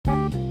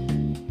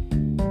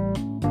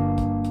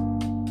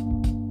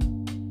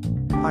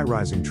Hi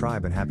Rising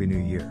Tribe and Happy New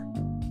Year.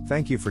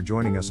 Thank you for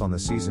joining us on the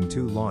Season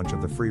 2 launch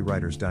of the Free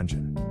Writers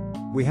Dungeon.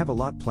 We have a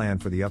lot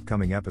planned for the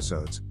upcoming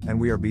episodes, and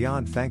we are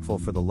beyond thankful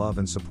for the love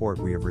and support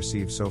we have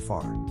received so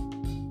far.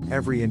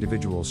 Every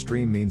individual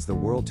stream means the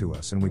world to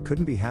us, and we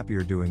couldn't be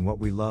happier doing what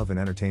we love and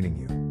entertaining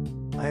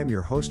you. I am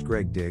your host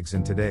Greg Diggs,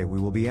 and today we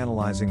will be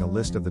analyzing a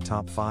list of the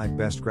top 5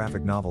 best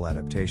graphic novel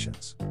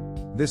adaptations.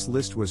 This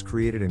list was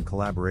created in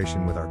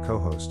collaboration with our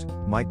co-host,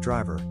 Mike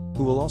Driver,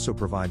 who will also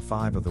provide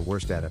 5 of the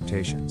worst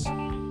adaptations.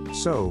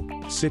 So,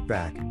 sit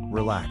back,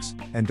 relax,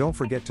 and don't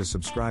forget to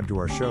subscribe to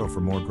our show for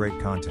more great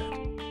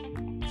content.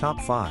 Top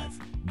 5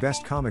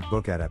 Best Comic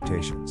Book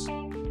Adaptations.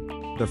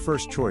 The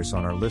first choice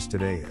on our list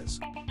today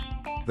is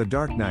The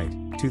Dark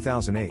Knight,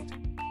 2008.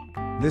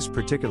 This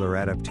particular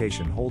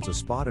adaptation holds a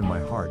spot in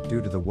my heart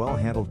due to the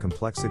well-handled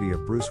complexity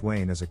of Bruce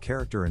Wayne as a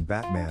character and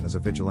Batman as a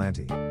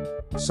vigilante.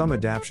 Some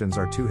adaptations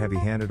are too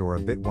heavy-handed or a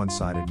bit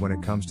one-sided when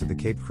it comes to the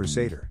Caped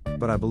Crusader,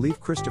 but I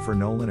believe Christopher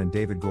Nolan and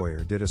David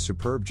Goyer did a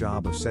superb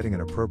job of setting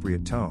an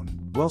appropriate tone,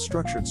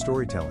 well-structured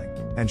storytelling,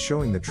 and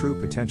showing the true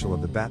potential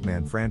of the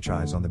Batman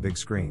franchise on the big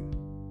screen.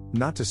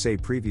 Not to say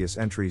previous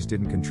entries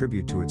didn't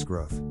contribute to its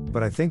growth,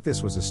 but I think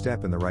this was a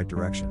step in the right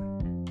direction.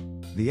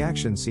 The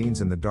action scenes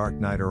in The Dark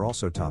Knight are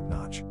also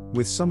top-notch,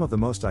 with some of the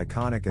most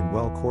iconic and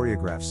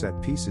well-choreographed set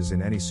pieces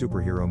in any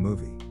superhero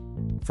movie.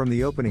 From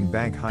the opening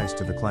bank heist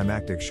to the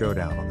climactic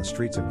showdown on the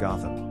streets of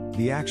Gotham,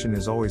 the action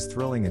is always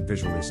thrilling and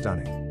visually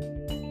stunning.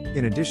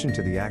 In addition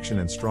to the action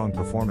and strong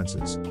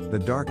performances, The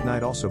Dark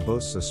Knight also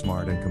boasts a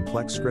smart and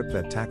complex script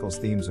that tackles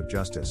themes of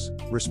justice,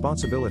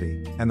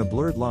 responsibility, and the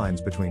blurred lines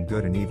between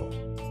good and evil.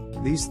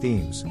 These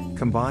themes,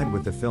 combined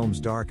with the film's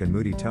dark and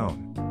moody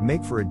tone,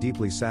 make for a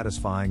deeply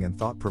satisfying and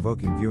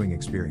thought-provoking viewing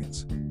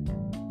experience.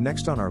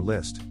 Next on our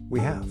list, we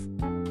have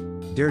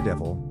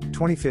Daredevil,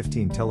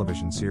 2015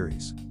 television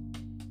series.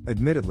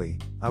 Admittedly,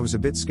 I was a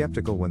bit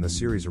skeptical when the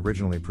series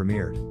originally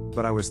premiered,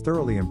 but I was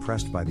thoroughly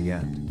impressed by the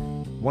end.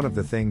 One of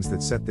the things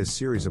that set this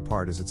series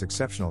apart is its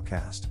exceptional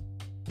cast.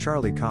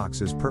 Charlie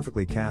Cox is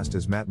perfectly cast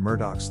as Matt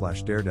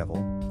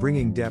Murdock/Daredevil,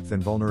 bringing depth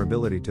and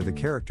vulnerability to the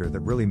character that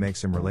really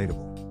makes him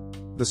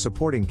relatable. The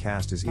supporting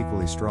cast is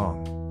equally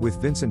strong,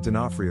 with Vincent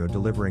D'Onofrio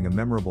delivering a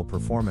memorable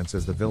performance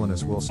as the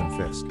villainous Wilson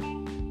Fisk.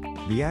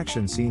 The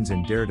action scenes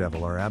in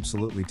Daredevil are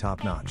absolutely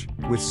top-notch,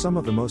 with some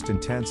of the most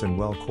intense and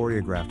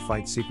well-choreographed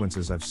fight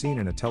sequences I've seen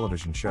in a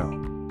television show.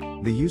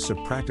 The use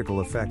of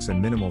practical effects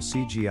and minimal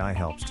CGI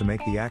helps to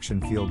make the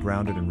action feel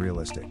grounded and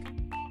realistic.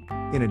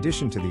 In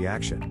addition to the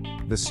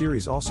action, the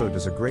series also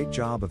does a great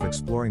job of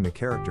exploring the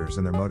characters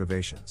and their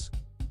motivations.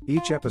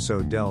 Each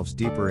episode delves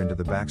deeper into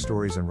the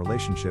backstories and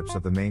relationships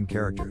of the main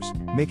characters,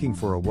 making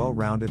for a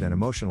well-rounded and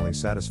emotionally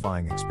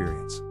satisfying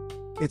experience.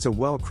 It's a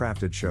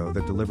well-crafted show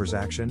that delivers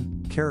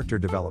action, character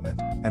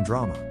development, and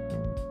drama.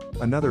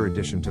 Another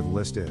addition to the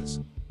list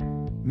is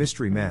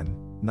Mystery Men,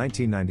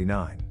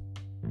 1999.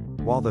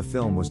 While the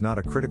film was not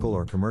a critical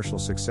or commercial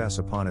success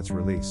upon its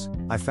release,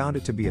 I found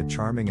it to be a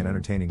charming and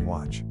entertaining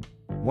watch.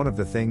 One of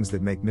the things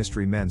that make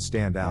Mystery Men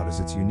stand out is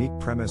its unique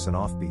premise and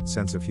offbeat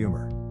sense of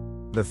humor.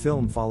 The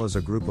film follows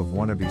a group of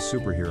wannabe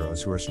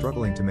superheroes who are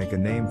struggling to make a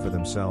name for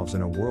themselves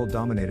in a world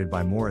dominated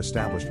by more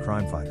established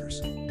crime fighters.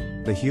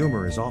 The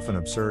humor is often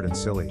absurd and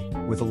silly,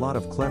 with a lot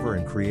of clever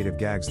and creative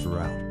gags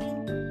throughout.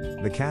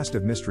 The cast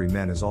of Mystery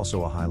Men is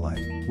also a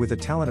highlight, with a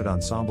talented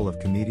ensemble of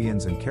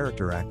comedians and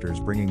character actors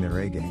bringing their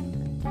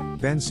A-game.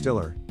 Ben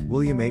Stiller,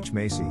 William H.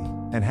 Macy,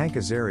 and Hank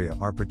Azaria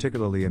are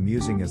particularly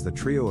amusing as the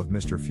trio of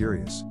Mr.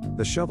 Furious,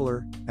 the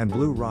Shoveler, and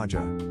Blue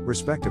Raja,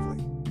 respectively.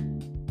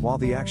 While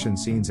the action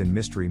scenes in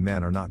Mystery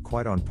Men are not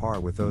quite on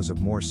par with those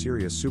of more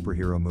serious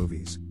superhero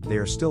movies, they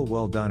are still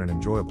well done and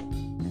enjoyable.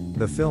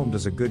 The film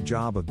does a good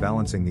job of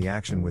balancing the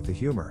action with the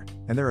humor,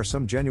 and there are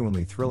some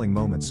genuinely thrilling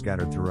moments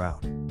scattered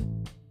throughout.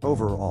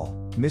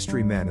 Overall,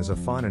 Mystery Men is a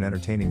fun and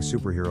entertaining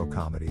superhero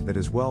comedy that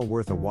is well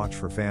worth a watch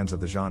for fans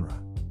of the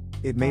genre.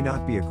 It may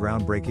not be a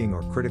groundbreaking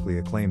or critically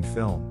acclaimed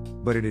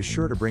film, but it is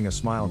sure to bring a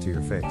smile to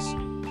your face.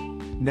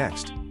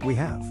 Next, we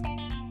have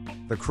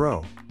The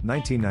Crow,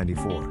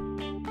 1994.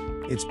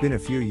 It's been a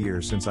few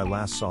years since I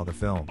last saw the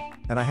film,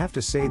 and I have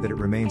to say that it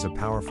remains a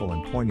powerful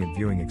and poignant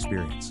viewing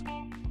experience.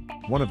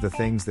 One of the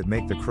things that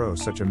make The Crow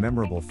such a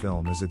memorable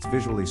film is its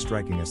visually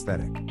striking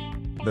aesthetic.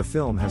 The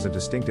film has a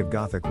distinctive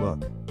gothic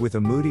look, with a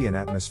moody and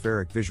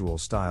atmospheric visual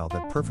style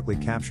that perfectly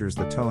captures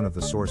the tone of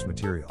the source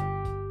material.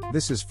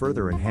 This is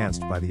further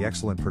enhanced by the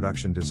excellent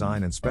production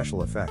design and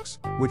special effects,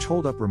 which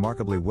hold up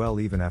remarkably well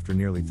even after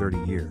nearly 30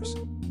 years.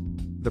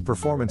 The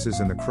performances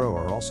in The Crow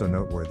are also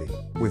noteworthy,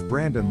 with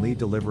Brandon Lee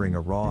delivering a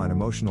raw and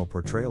emotional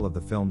portrayal of the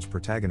film's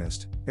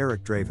protagonist,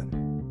 Eric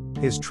Draven.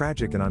 His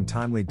tragic and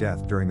untimely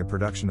death during the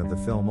production of the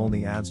film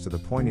only adds to the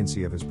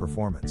poignancy of his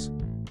performance.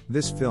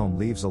 This film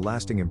leaves a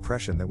lasting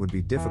impression that would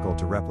be difficult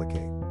to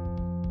replicate.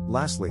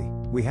 Lastly,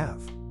 we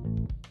have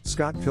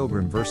Scott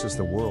Pilgrim vs.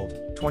 the World,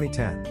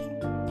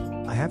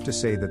 2010. I have to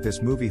say that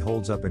this movie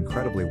holds up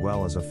incredibly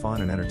well as a fun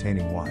and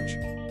entertaining watch.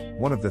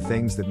 One of the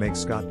things that makes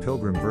Scott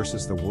Pilgrim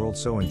vs. the World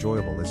so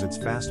enjoyable is its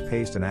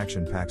fast-paced and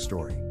action-packed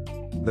story.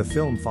 The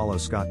film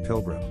follows Scott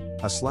Pilgrim,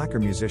 a slacker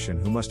musician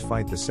who must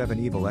fight the 7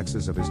 evil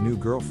exes of his new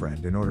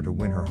girlfriend in order to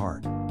win her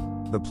heart.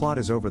 The plot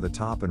is over the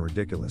top and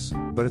ridiculous,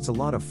 but it's a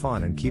lot of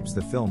fun and keeps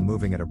the film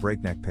moving at a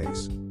breakneck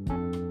pace.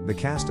 The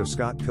cast of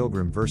Scott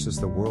Pilgrim vs.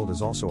 the World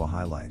is also a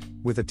highlight,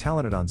 with a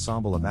talented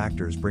ensemble of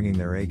actors bringing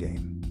their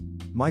A-game.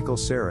 Michael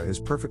Cera is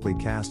perfectly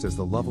cast as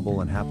the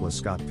lovable and hapless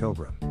Scott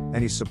Pilgrim, and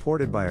he's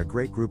supported by a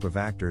great group of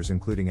actors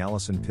including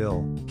Alison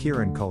Pill,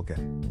 Kieran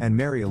Culkin, and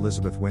Mary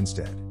Elizabeth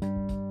Winstead.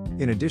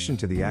 In addition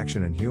to the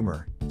action and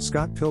humor,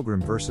 Scott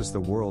Pilgrim vs. the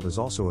World is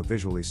also a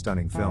visually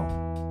stunning film.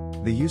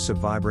 The use of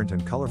vibrant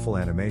and colorful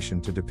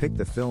animation to depict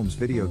the film's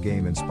video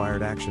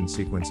game-inspired action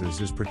sequences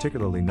is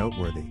particularly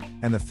noteworthy,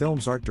 and the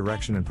film's art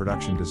direction and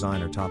production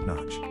design are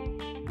top-notch.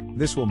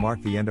 This will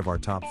mark the end of our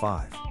top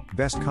 5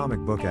 best comic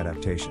book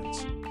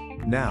adaptations.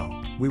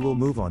 Now, we will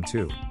move on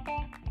to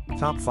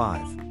Top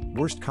 5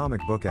 Worst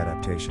Comic Book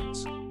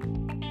Adaptations.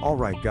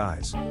 Alright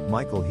guys,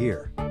 Michael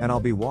here, and I'll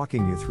be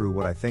walking you through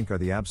what I think are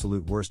the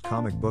absolute worst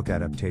comic book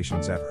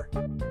adaptations ever.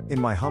 In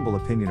my humble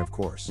opinion, of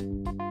course.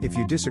 If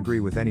you disagree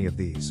with any of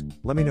these,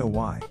 let me know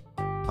why.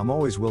 I'm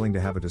always willing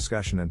to have a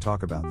discussion and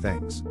talk about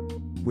things.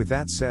 With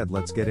that said,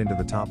 let's get into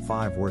the top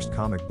 5 worst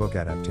comic book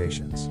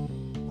adaptations.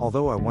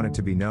 Although I want it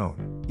to be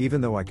known,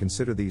 even though I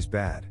consider these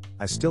bad,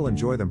 I still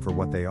enjoy them for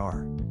what they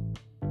are.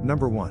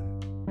 Number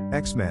 1.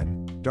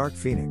 X-Men, Dark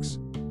Phoenix.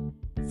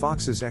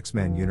 Fox's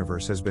X-Men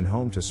universe has been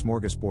home to a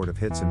smorgasbord of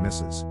hits and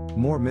misses,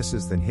 more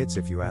misses than hits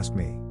if you ask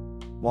me.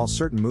 While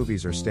certain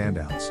movies are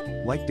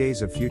standouts, like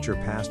Days of Future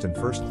Past and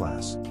First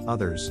Class,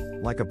 others,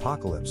 like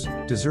Apocalypse,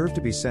 deserve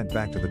to be sent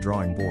back to the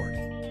drawing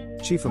board.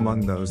 Chief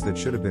among those that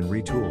should have been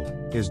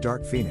retooled is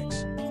Dark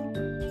Phoenix.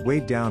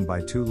 Weighed down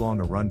by too long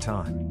a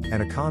runtime,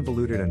 and a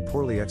convoluted and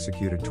poorly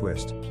executed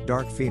twist,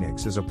 Dark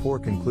Phoenix is a poor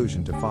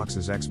conclusion to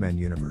Fox's X-Men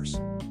universe.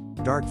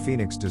 Dark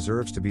Phoenix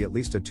deserves to be at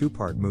least a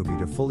 2-part movie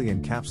to fully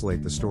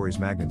encapsulate the story's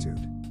magnitude.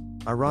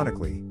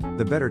 Ironically,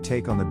 the better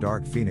take on the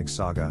Dark Phoenix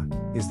saga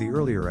is the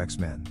earlier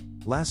X-Men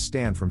Last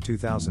Stand from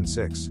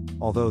 2006,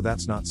 although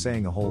that's not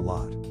saying a whole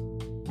lot.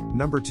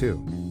 Number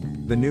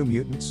 2. The New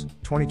Mutants,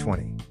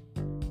 2020.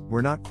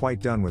 We're not quite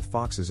done with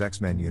Fox's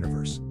X-Men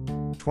universe.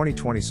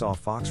 2020 saw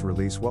Fox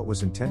release what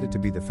was intended to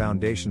be the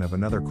foundation of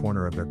another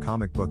corner of their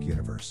comic book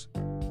universe.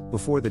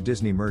 Before the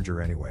Disney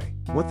merger anyway,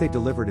 what they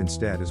delivered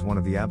instead is one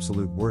of the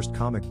absolute worst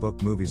comic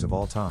book movies of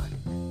all time.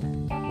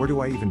 Where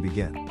do I even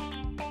begin?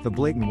 The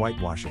blatant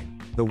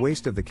whitewashing, the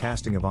waste of the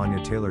casting of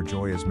Anya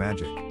Taylor-Joy as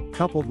Magic,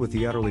 coupled with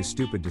the utterly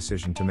stupid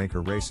decision to make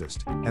her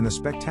racist, and the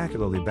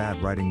spectacularly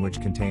bad writing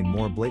which contained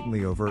more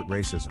blatantly overt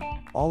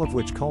racism, all of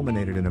which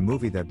culminated in a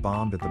movie that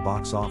bombed at the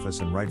box office,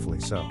 and rightfully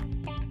so.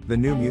 The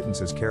New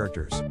Mutants as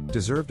characters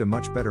deserved a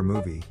much better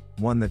movie,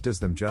 one that does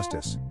them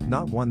justice,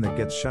 not one that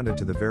gets shunted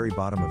to the very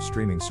bottom of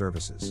streaming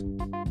services.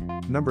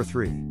 Number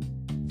 3.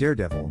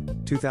 Daredevil,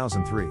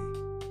 2003.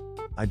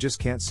 I just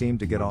can't seem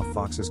to get off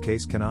Fox's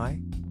case, can I?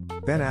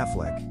 Ben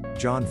Affleck,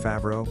 Jon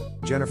Favreau,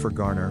 Jennifer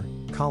Garner,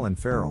 Colin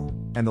Farrell,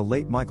 and the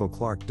late Michael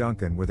Clarke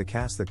Duncan were the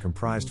cast that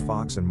comprised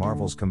Fox and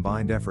Marvel's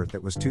combined effort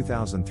that was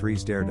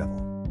 2003's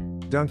Daredevil.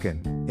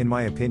 Duncan, in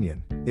my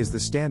opinion, is the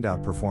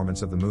standout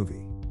performance of the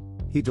movie.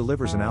 He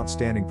delivers an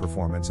outstanding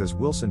performance as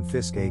Wilson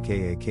Fisk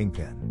aka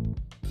Kingpin.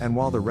 And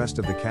while the rest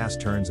of the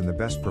cast turns in the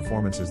best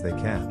performances they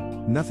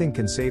can, nothing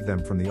can save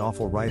them from the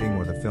awful writing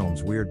or the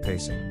film's weird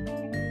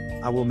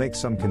pacing. I will make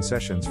some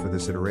concessions for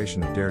this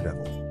iteration of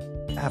Daredevil.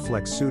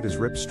 Affleck's suit is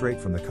ripped straight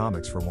from the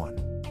comics for one.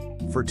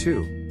 For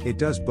two, it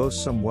does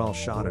boast some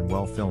well-shot and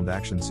well-filmed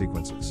action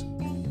sequences.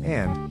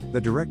 And,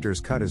 the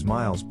director's cut is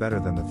miles better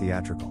than the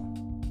theatrical.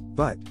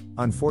 But,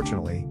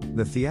 unfortunately,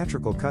 the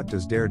theatrical cut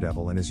does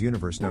Daredevil and his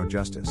universe no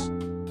justice.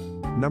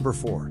 Number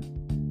 4.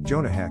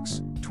 Jonah Hex,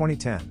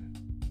 2010.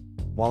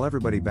 While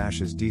everybody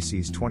bashes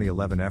DC's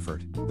 2011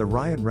 effort, the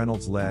Ryan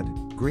Reynolds-led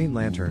Green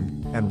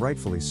Lantern, and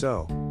rightfully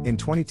so, in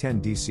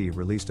 2010 DC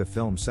released a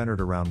film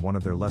centered around one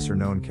of their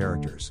lesser-known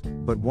characters,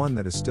 but one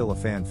that is still a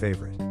fan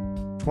favorite.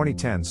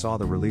 2010 saw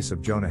the release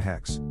of Jonah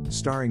Hex,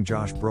 starring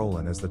Josh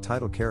Brolin as the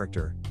title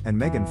character, and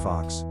Megan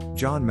Fox,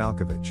 John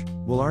Malkovich,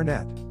 Will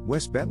Arnett,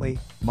 Wes Bentley,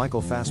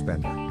 Michael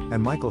Fassbender,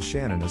 and Michael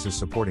Shannon as his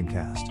supporting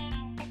cast.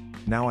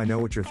 Now I know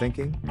what you're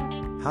thinking?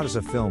 How does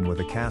a film with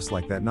a cast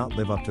like that not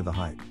live up to the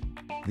hype?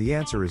 The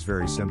answer is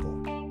very simple.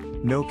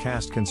 No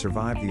cast can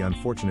survive the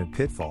unfortunate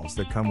pitfalls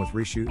that come with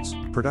reshoots,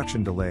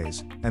 production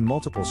delays, and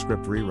multiple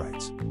script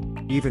rewrites.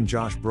 Even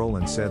Josh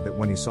Brolin said that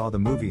when he saw the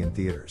movie in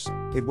theaters,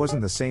 it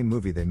wasn't the same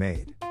movie they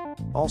made.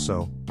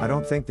 Also, I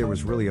don't think there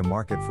was really a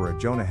market for a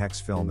Jonah Hex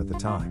film at the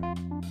time.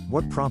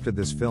 What prompted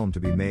this film to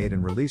be made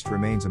and released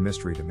remains a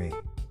mystery to me.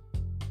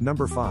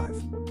 Number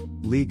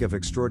 5. League of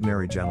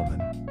Extraordinary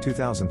Gentlemen,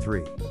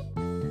 2003.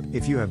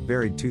 If you have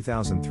buried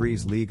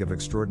 2003's League of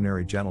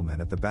Extraordinary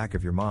Gentlemen at the back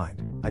of your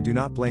mind, I do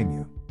not blame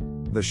you.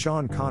 The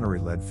Sean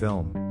Connery-led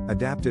film,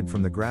 adapted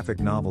from the graphic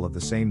novel of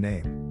the same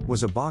name,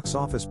 was a box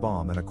office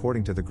bomb and,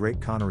 according to the great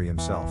Connery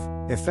himself,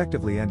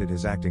 effectively ended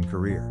his acting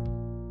career.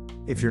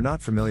 If you're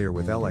not familiar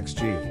with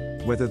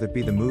LXG, whether that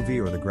be the movie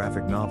or the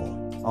graphic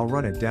novel, I'll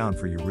run it down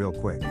for you real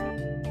quick.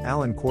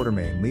 Alan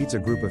Quatermain leads a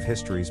group of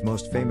history's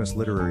most famous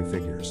literary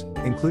figures,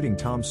 including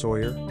Tom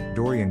Sawyer,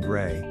 Dorian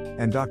Gray,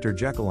 and Dr.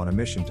 Jekyll on a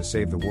mission to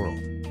save the world.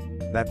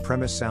 That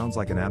premise sounds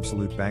like an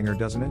absolute banger,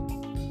 doesn't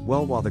it?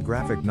 Well, while the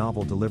graphic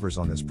novel delivers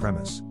on this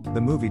premise,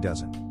 the movie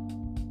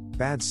doesn't.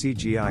 Bad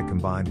CGI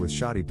combined with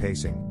shoddy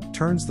pacing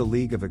turns The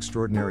League of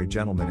Extraordinary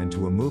Gentlemen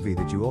into a movie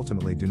that you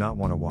ultimately do not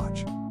want to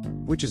watch.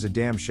 Which is a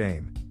damn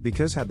shame,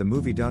 because had the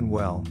movie done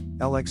well,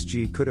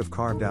 LXG could have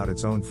carved out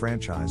its own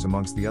franchise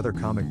amongst the other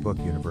comic book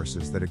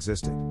universes that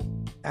existed.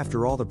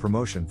 After all, the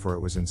promotion for it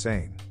was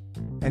insane.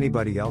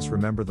 Anybody else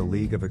remember the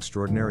League of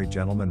Extraordinary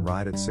Gentlemen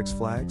ride at Six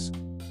Flags?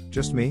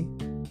 Just me?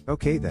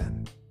 Okay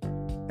then.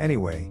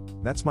 Anyway,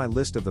 that's my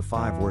list of the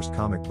 5 worst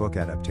comic book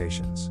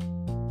adaptations.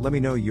 Let me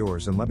know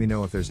yours and let me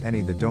know if there's any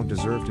that don't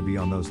deserve to be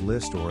on those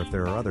lists or if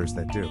there are others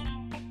that do.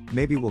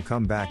 Maybe we'll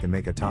come back and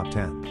make a top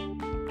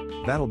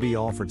 10. That'll be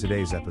all for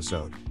today's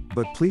episode,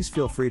 but please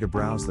feel free to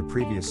browse the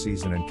previous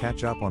season and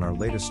catch up on our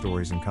latest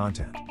stories and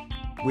content.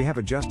 We have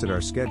adjusted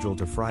our schedule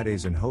to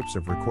Fridays in hopes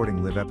of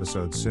recording live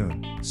episodes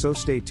soon, so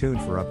stay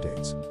tuned for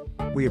updates.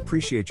 We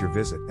appreciate your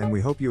visit and we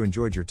hope you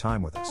enjoyed your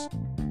time with us.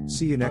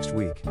 See you next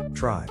week,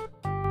 Tribe.